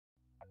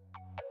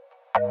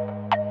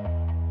Welcome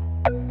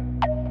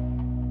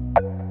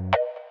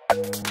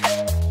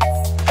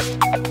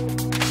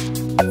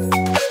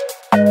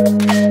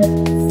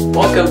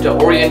to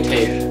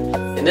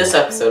OrientASIAN. In this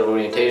episode of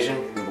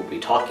OrientASIAN, we will be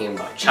talking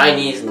about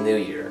Chinese New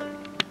Year.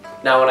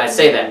 Now when I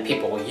say that,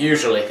 people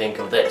usually think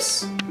of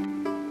this.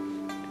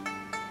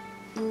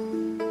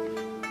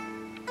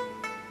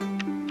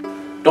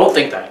 Don't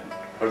think that,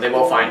 or they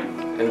will find you,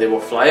 and they will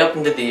fly up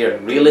into the air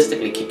and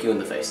realistically kick you in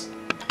the face.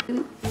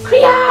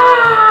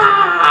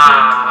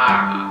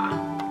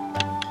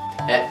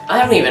 I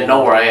don't even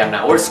know where I am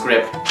now. Where's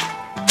script?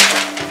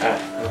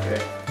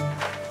 Okay.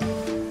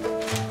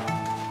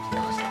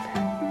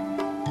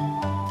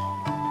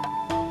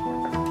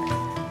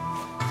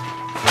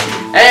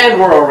 And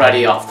we're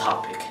already off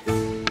topic.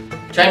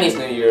 Chinese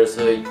New Year's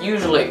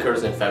usually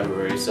occurs in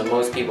February, so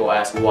most people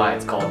ask why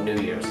it's called New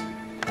Year's.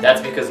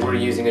 That's because we're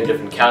using a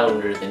different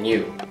calendar than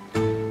you.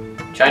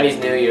 Chinese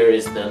New Year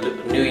is the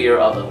new year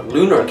of the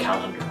lunar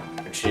calendar,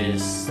 which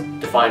is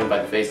defined by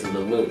the phases of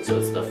the moon, so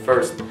it's the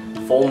first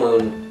full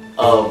moon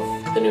of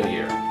the new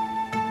year,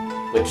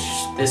 which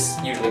this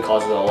usually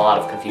causes a lot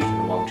of confusion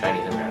among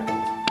Chinese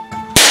Americans.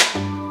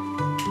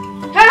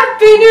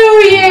 Happy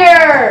New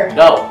Year!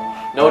 No,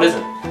 it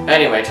isn't.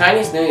 Anyway,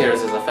 Chinese New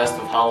Year's is a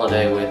festive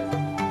holiday with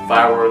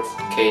fireworks,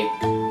 cake,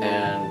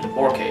 and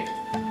more cake.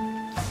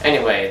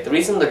 Anyway, the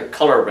reason the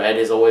color red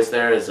is always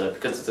there is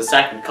because it's a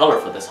sacred color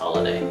for this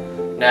holiday.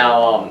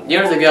 Now,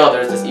 years ago,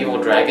 there's this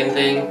evil dragon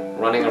thing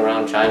running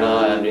around China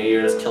on New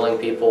Year's, killing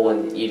people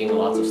and eating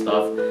lots of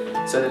stuff.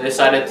 So they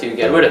decided to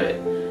get rid of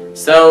it.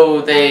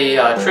 So they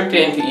tricked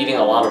it into eating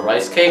a lot of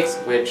rice cakes,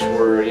 which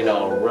were,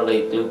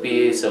 really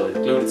gloopy, so it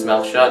glued its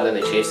mouth shut, and then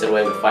they chased it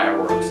away with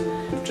fireworks.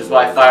 Which is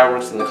why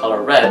fireworks in the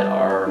color red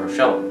are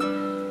shown.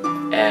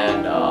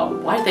 And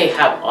why they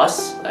have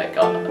us,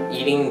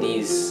 eating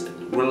these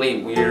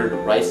really weird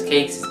rice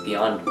cakes is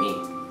beyond me.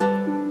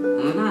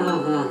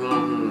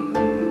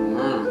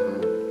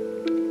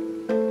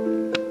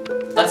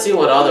 Let's see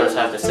what others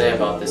have to say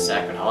about this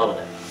sacred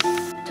holiday.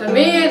 To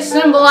me, it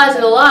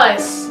symbolizes a lot of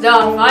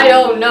stuff. I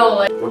don't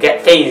know. We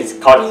get things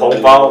called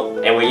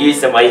hongbao, and we use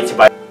the money to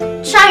buy.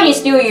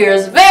 Chinese New Year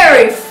is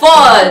very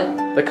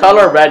fun. The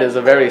color red is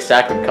a very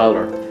sacred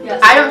color. Yes.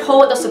 I don't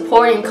hold the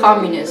supporting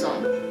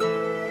communism.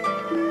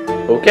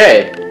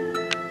 Okay.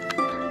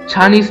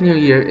 Chinese New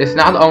Year is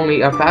not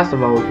only a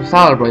festival to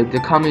celebrate the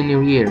coming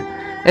New Year,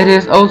 it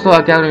is also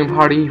a gathering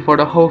party for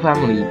the whole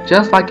family,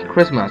 just like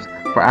Christmas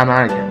for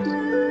Americans.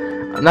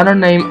 Another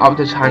name of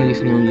the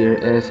Chinese New Year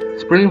is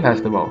Spring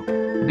Festival.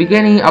 The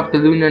beginning of the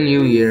Lunar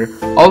New Year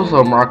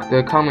also marks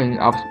the coming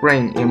of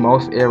spring in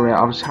most areas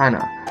of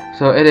China,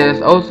 so it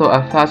is also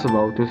a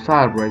festival to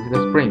celebrate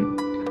the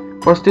spring.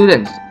 For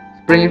students,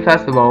 Spring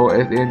Festival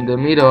is in the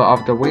middle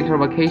of the winter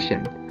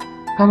vacation.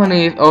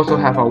 Companies also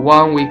have a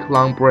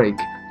 1-week-long break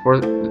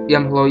for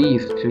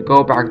employees to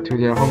go back to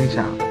their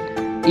hometown.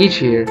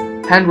 Each year,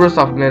 hundreds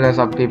of millions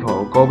of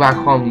people go back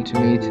home to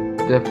meet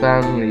their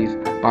families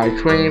by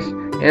trains,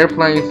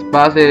 airplanes,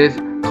 buses,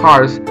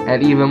 cars,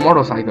 and even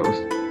motorcycles.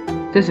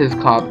 This is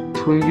called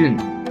Chunyun.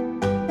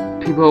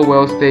 People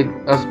will stick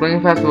a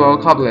Spring Festival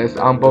couplets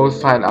on both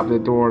sides of the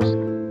doors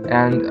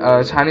and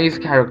a Chinese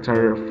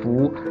character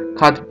Fu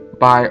cut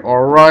by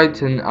or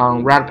written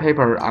on red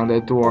paper on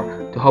the door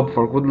to hope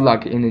for good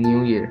luck in the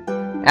new year.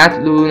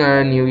 At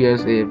Lunar New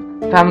Year's Eve,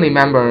 family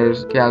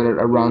members gather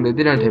around the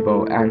dinner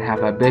table and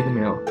have a big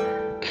meal.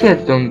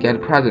 Kids don't get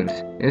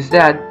presents.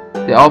 Instead,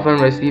 they often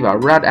receive a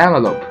red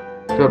envelope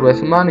filled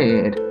with money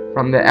in it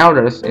from the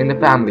elders in the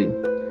family.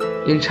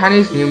 In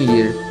Chinese New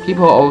Year,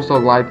 people also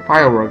light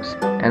fireworks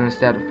and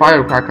set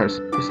firecrackers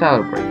to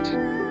celebrate.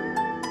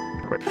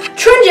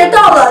 春节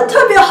到了，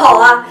特别好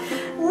啊！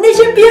那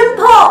些鞭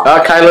炮。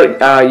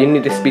Kyler, you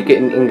need to speak it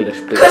in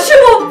English, please. 可是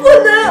我不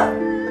能。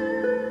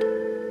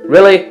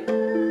 Really?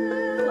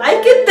 I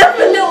can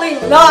definitely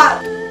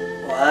not.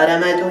 What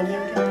am I doing here?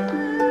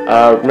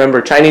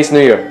 Remember Chinese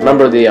New Year.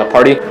 Remember the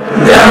party?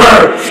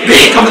 Never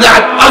speak of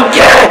that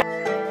again!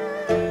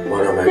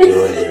 What am I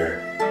doing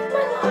here?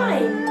 My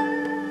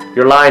line.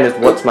 Your line is,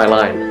 what's my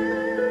line?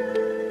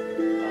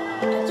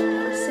 That's what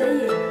I was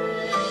saying.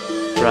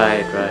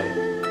 Right.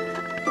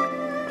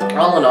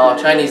 All in all,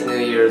 Chinese New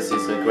Year's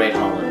is a great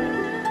holiday.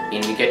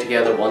 We get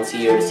together once a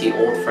year to see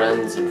old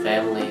friends and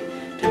family,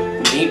 to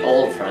meet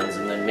old friends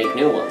and then make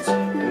new ones.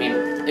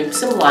 It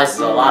symbolizes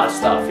a lot of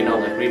stuff,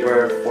 like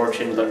rebirth,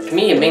 fortune, but to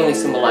me it mainly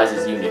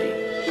symbolizes unity.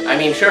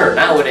 Sure,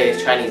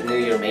 nowadays Chinese New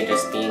Year may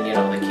just mean,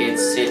 the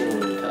kids sit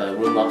in a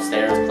room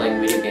upstairs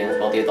playing video games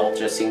while the adults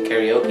just sing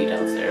karaoke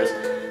downstairs,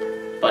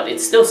 but it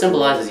still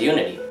symbolizes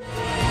unity.